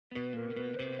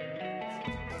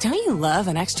Don't you love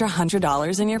an extra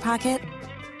 $100 in your pocket?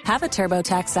 Have a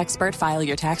TurboTax expert file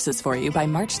your taxes for you by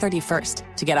March 31st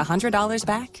to get $100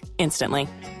 back instantly.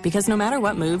 Because no matter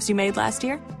what moves you made last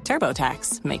year,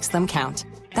 TurboTax makes them count.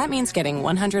 That means getting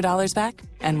 $100 back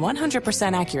and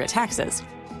 100% accurate taxes,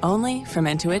 only from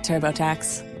Intuit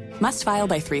TurboTax. Must file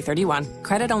by 3/31.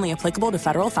 Credit only applicable to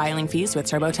federal filing fees with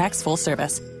TurboTax full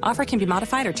service. Offer can be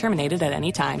modified or terminated at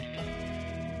any time.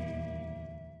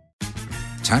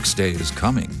 Tax day is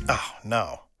coming. Oh,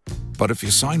 no. But if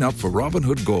you sign up for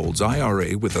Robinhood Gold's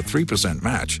IRA with a 3%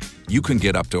 match, you can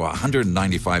get up to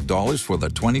 $195 for the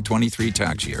 2023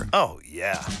 tax year. Oh,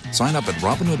 yeah. Sign up at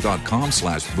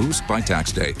Robinhood.com/boost by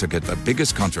tax day to get the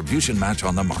biggest contribution match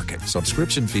on the market.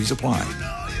 Subscription fees apply.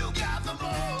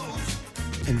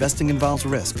 Investing involves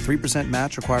risk. 3%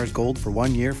 match requires gold for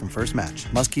 1 year from first match.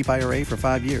 Must keep IRA for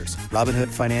 5 years. Robinhood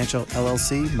Financial,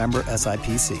 LLC, member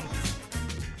SIPC.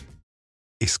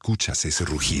 ¿Escuchas ese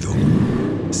rugido?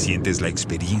 ¿Sientes la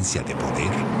experiencia de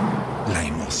poder? ¿La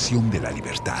emoción de la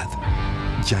libertad?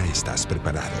 Ya estás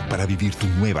preparado para vivir tu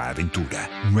nueva aventura.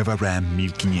 Nueva Ram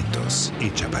 1500,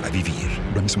 hecha para vivir.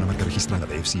 Ram es una marca registrada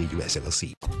de FCA US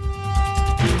LLC.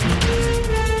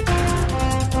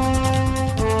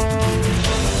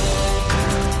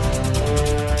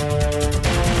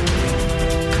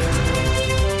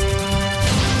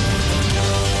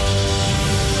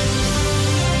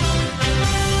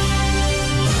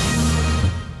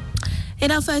 In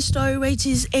our first story,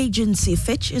 ratings agency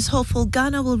Fitch is hopeful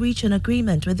Ghana will reach an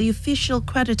agreement with the official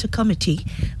creditor committee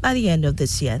by the end of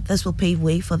this year. This will pave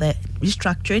way for the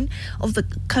restructuring of the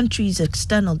country's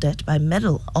external debt by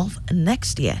middle of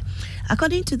next year.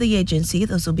 According to the agency,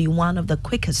 this will be one of the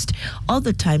quickest of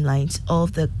the timelines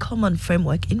of the common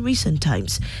framework in recent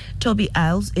times. Toby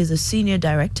Isles is a senior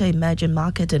director, emerging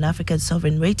market and African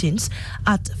sovereign ratings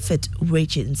at Fitch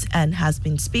Ratings, and has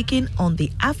been speaking on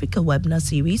the Africa webinar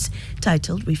series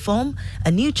titled Reform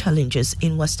and New Challenges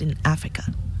in Western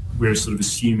Africa. We're sort of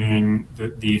assuming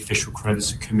that the official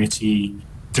creditor committee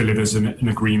delivers an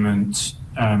agreement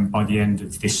by the end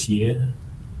of this year.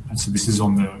 And so this is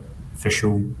on the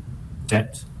official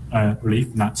debt relief,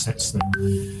 and that sets the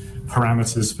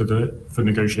parameters for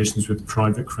negotiations with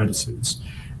private creditors.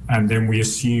 And then we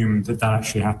assume that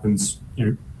actually happens,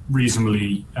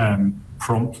 reasonably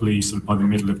promptly, sort of by the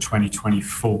middle of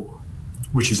 2024,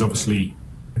 which is obviously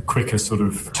a quicker sort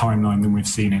of timeline than we've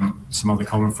seen in some other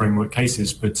common framework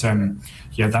cases. But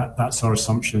that's our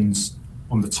assumptions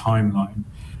on the timeline.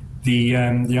 The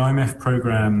IMF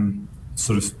program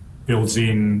sort of builds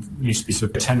in, needs to be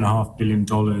sort of $10.5 billion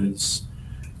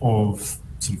of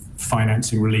sort of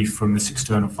financing relief from this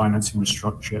external financing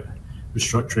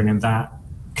restructuring, and that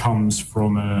comes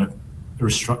from a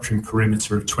restructuring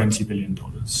perimeter of $20 billion.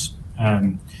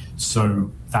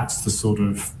 So that's the sort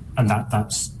of, and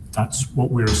that's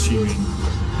what we're assuming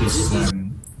is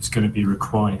going to be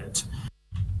required.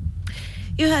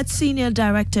 You had Senior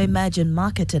Director, Emerging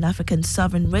Market and African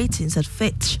Sovereign Ratings at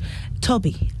Fitch,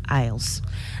 Toby Isles.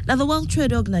 Now, the World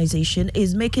Trade Organization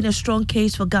is making a strong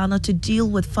case for Ghana to deal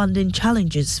with funding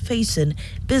challenges facing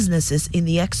businesses in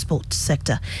the export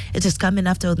sector. It is coming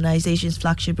after the organization's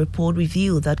flagship report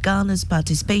revealed that Ghana's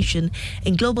participation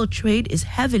in global trade is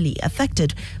heavily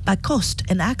affected by cost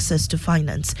and access to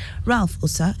finance. Ralph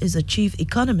Osa is a chief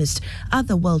economist at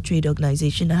the World Trade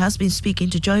Organization and has been speaking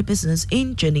to Joy Business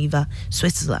in Geneva,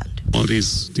 Switzerland. All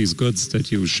these goods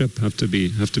that you ship have to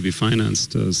be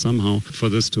financed somehow. For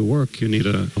this to work, you need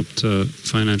a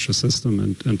financial system,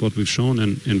 and what we've shown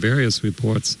in various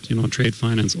reports, trade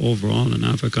finance overall in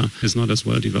Africa is not as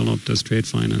well developed as trade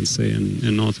finance, say,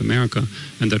 in North America,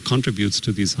 and that contributes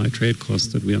to these high trade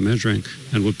costs that we are measuring,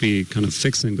 and would be kind of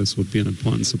fixing this would be an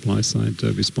important supply side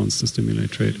response to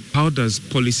stimulate trade. How does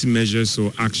policy measures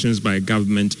or actions by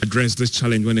government address this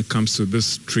challenge when it comes to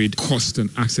this trade cost and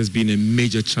access being a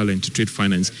major challenge to trade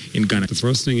finance in Ghana? The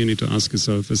first thing you need to ask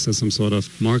yourself, is there some sort of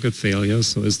market failure?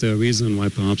 So is there a reason why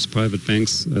perhaps private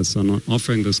banks are not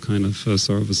offering this kind of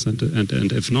service? And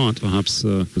if not, perhaps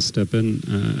step in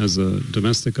as a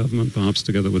domestic government, perhaps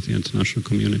together with the international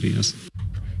community, yes.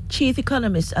 Chief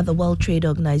Economist at the World Trade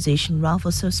Organization, Ralph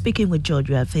Osa, speaking with George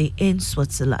Rafe in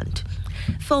Switzerland.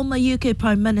 Former UK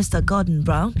Prime Minister Gordon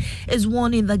Brown is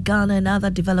warning that Ghana and other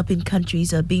developing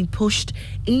countries are being pushed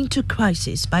into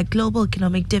crisis by global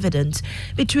economic dividends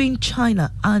between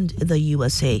China and the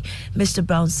USA. Mr.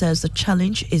 Brown says the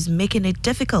challenge is making it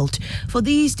difficult for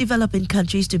these developing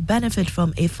countries to benefit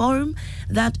from a forum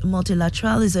that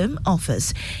multilateralism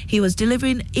offers. He was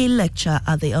delivering a lecture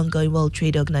at the ongoing World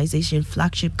Trade Organization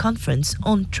flagship conference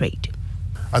on trade.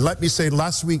 And let me say,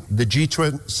 last week, the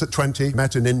G20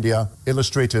 met in India,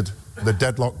 illustrated the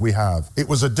deadlock we have. It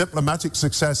was a diplomatic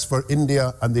success for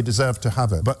India, and they deserve to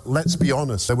have it. But let's be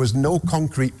honest, there was no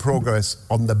concrete progress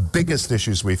on the biggest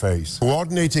issues we face.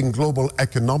 Coordinating global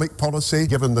economic policy,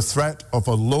 given the threat of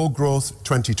a low-growth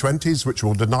 2020s, which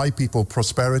will deny people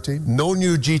prosperity. No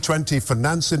new G20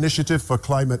 finance initiative for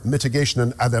climate mitigation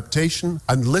and adaptation,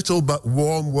 and little but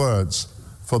warm words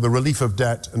for the relief of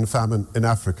debt and famine in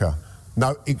Africa.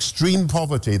 Now, extreme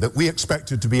poverty that we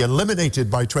expected to be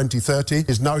eliminated by 2030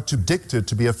 is now predicted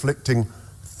to be afflicting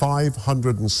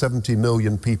 570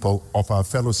 million people of our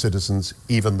fellow citizens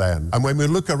even then. And when we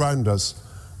look around us,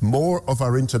 more of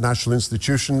our international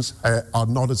institutions are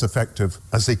not as effective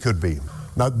as they could be.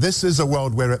 Now, this is a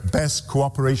world where at best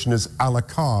cooperation is a la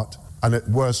carte and at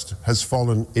worst has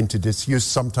fallen into disuse,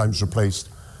 sometimes replaced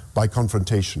by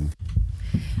confrontation.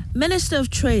 Minister of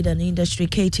Trade and Industry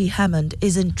Katie Hammond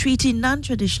is entreating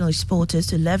non-traditional exporters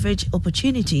to leverage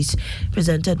opportunities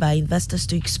presented by investors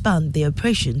to expand their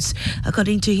operations.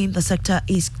 According to him, the sector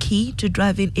is key to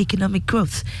driving economic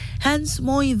growth. Hence,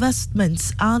 more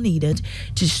investments are needed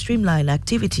to streamline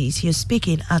activities. He is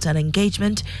speaking at an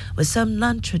engagement with some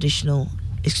non-traditional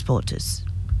exporters.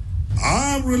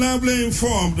 I'm reliably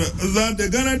informed that the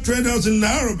Ghana Trade House in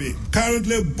Nairobi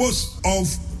currently boasts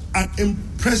of an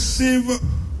impressive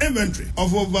inventory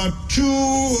of over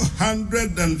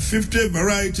 250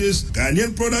 varieties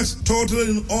Ghanaian products,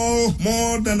 totaling in all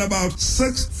more than about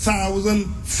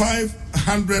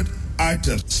 6,500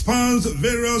 items. Spans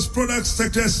various product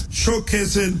sectors,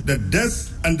 showcasing the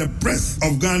depth and the breadth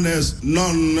of Ghana's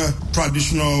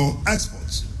non-traditional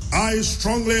exports. I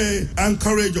strongly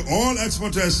encourage all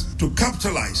exporters to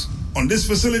capitalize on this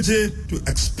facility to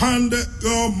expand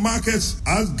your markets,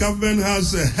 as government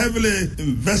has heavily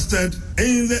invested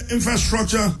in the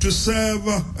infrastructure to serve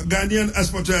Ghanaian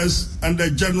exporters and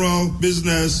the general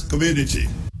business community.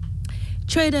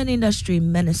 Trade and Industry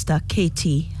Minister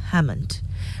Katie Hammond.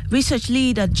 Research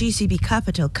lead at GCB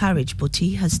Capital, Courage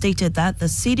Boti, has stated that the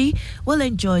city will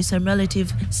enjoy some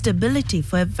relative stability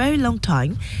for a very long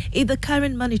time if the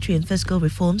current monetary and fiscal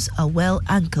reforms are well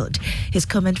anchored. His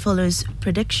comment follows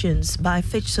predictions by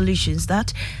Fitch Solutions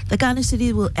that the Ghana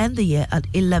cedi will end the year at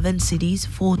 11 cedis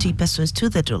 40 pesos to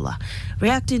the dollar.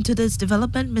 Reacting to this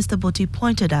development, Mr. Boti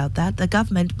pointed out that the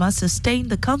government must sustain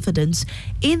the confidence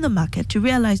in the market to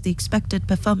realize the expected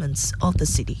performance of the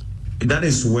city. That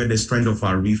is where the strength of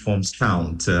our reforms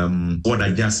count. What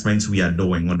adjustments we are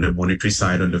doing on the monetary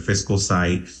side, on the fiscal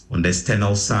side, on the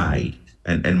external side,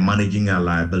 and managing our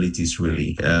liabilities,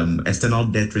 really. External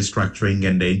debt restructuring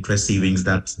and the interest savings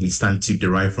that we stand to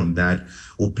derive from that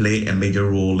will play a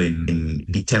major role in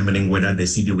determining whether the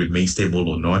cedi remains stable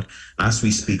or not. As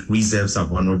we speak, reserves are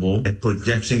vulnerable. The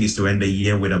projection is to end the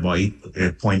year with about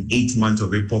 8.8 months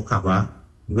of import cover,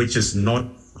 which is not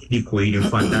equal. In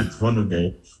fact, that's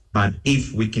vulnerable. But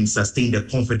if we can sustain the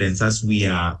confidence as we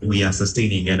are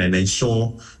sustaining and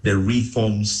ensure the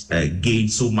reforms gain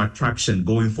so much traction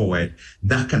going forward,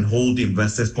 that can hold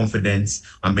investors' confidence,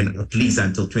 at least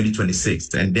until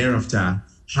 2026. And thereafter,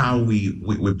 how we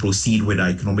proceed with our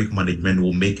economic management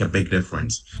will make a big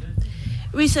difference.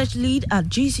 Research lead at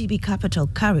GCB Capital,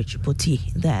 Courage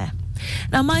Boti, there.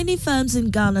 Now, mining firms in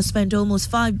Ghana spent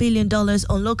almost $5 billion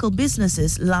on local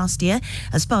businesses last year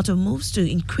as part of moves to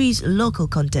increase local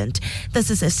content.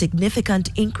 This is a significant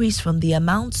increase from the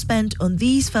amount spent on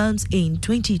these firms in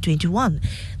 2021.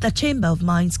 The Chamber of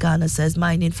Mines Ghana says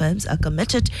mining firms are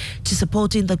committed to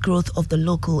supporting the growth of the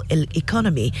local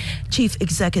economy. Chief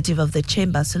Executive of the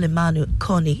Chamber, Suleimanu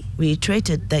Koni,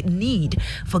 reiterated the need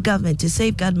for government to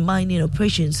safeguard mining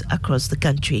operations across the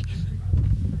country.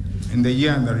 In the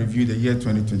year under review, the year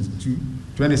 2022,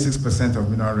 26% of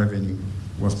mineral revenue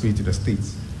was paid to the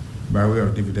states by way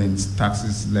of dividends,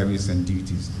 taxes, levies, and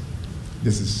duties.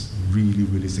 This is really,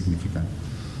 really significant.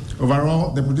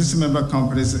 Overall, the producing member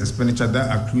companies' expenditure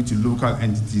that accrued to local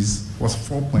entities was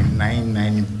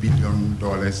 $4.99 billion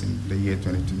in the year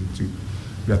 2022.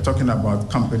 We are talking about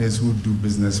companies who do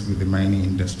business with the mining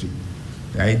industry.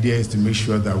 The idea is to make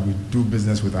sure that we do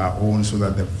business with our own so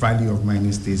that the value of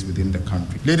mining stays within the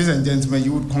country. Ladies and gentlemen,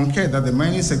 you would concur that the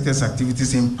mining sector's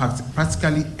activities impact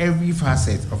practically every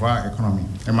facet of our economy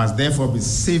and must therefore be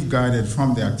safeguarded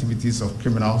from the activities of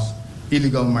criminals,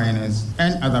 illegal miners,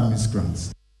 and other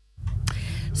miscreants.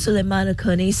 Suleiman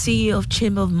Okoni, CEO of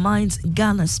Chamber of Mines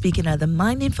Ghana, speaking at the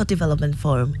Mining for Development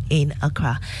Forum in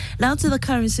Accra. Now to the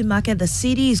currency market. The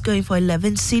cedi is going for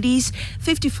 11 cedis,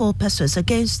 54 pesos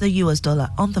against the US dollar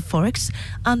on the forex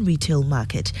and retail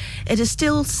market. It is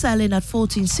still selling at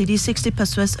 14 cedis, 60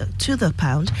 pesos to the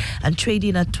pound, and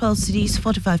trading at 12 cedis,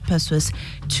 45 pesos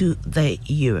to the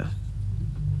euro.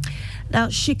 Now,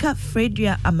 Shika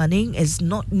Fredria Amaning is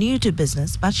not new to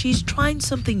business, but she's trying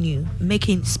something new,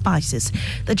 making spices.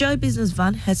 The Joy Business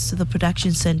Van heads to the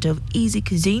production center of Easy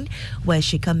Cuisine, where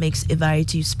Shika makes a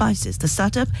variety of spices. The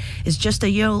startup is just a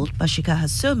year old, but Shika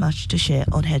has so much to share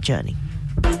on her journey.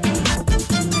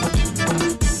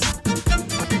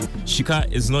 Shika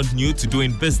is not new to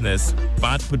doing business,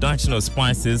 but production of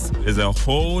spices is a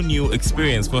whole new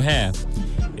experience for her.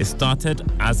 It started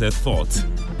as a thought.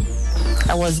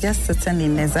 I was just sitting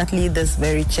in exactly this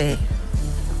very chair,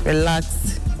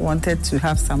 relaxed, wanted to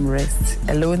have some rest,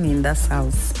 alone in that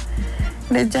house.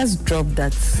 They just dropped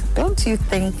that. Don't you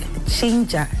think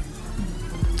ginger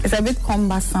is a bit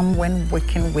cumbersome when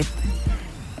working with,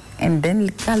 and then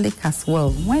garlic as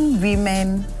well. When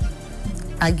women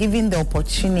are given the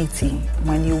opportunity,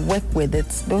 when you work with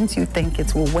it, don't you think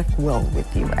it will work well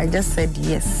with you? I just said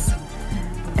yes,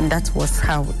 and that was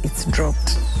how it's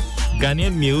dropped.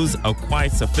 Ghanaian meals are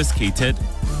quite sophisticated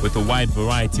with a wide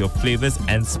variety of flavors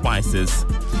and spices.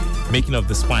 Making of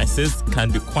the spices can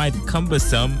be quite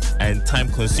cumbersome and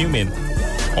time-consuming.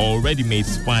 Already-made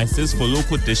spices for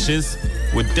local dishes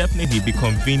would definitely be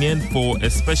convenient for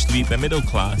especially the middle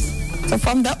class. So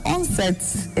from the onset,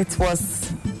 it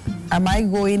was, am I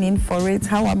going in for it?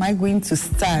 How am I going to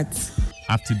start?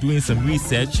 After doing some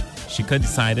research, Shika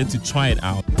decided to try it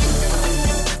out.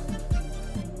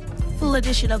 Full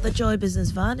edition of the Joy Business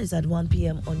Van is at 1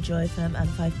 p.m. on Joy FM and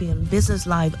 5 p.m. Business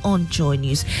Live on Joy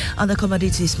News. On the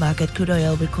commodities market, crude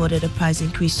oil recorded a price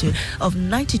increase of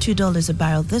 $92 a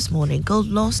barrel this morning. Gold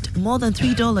lost more than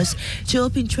 $3 to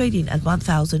open trading at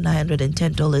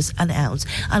 $1,910 an ounce.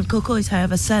 And cocoa is,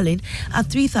 however, selling at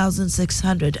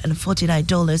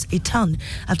 $3,649 a ton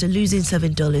after losing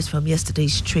 $7 from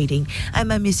yesterday's trading. I'm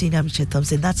Missy Namche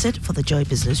Thompson. That's it for the Joy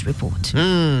Business Report.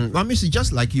 Well, Missy,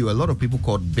 just like you, a lot of people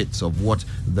caught bits of what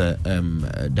the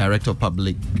Director of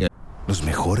Public... Los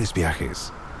mejores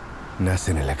viajes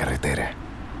nacen en la carretera,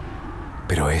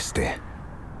 pero este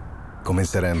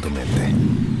comenzará en tu mente.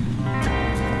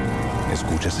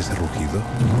 ¿Escuchas ese rugido?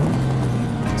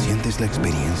 ¿Sientes la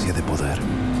experiencia de poder?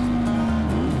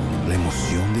 ¿La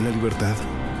emoción de la libertad?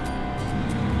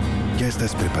 Ya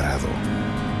estás preparado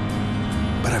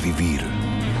para vivir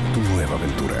tu nueva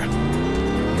aventura.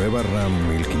 Nueva RAM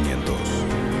 1500.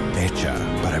 Hecha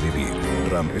para vivir.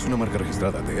 RAM es una marca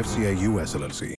registrada de FCA US LLC.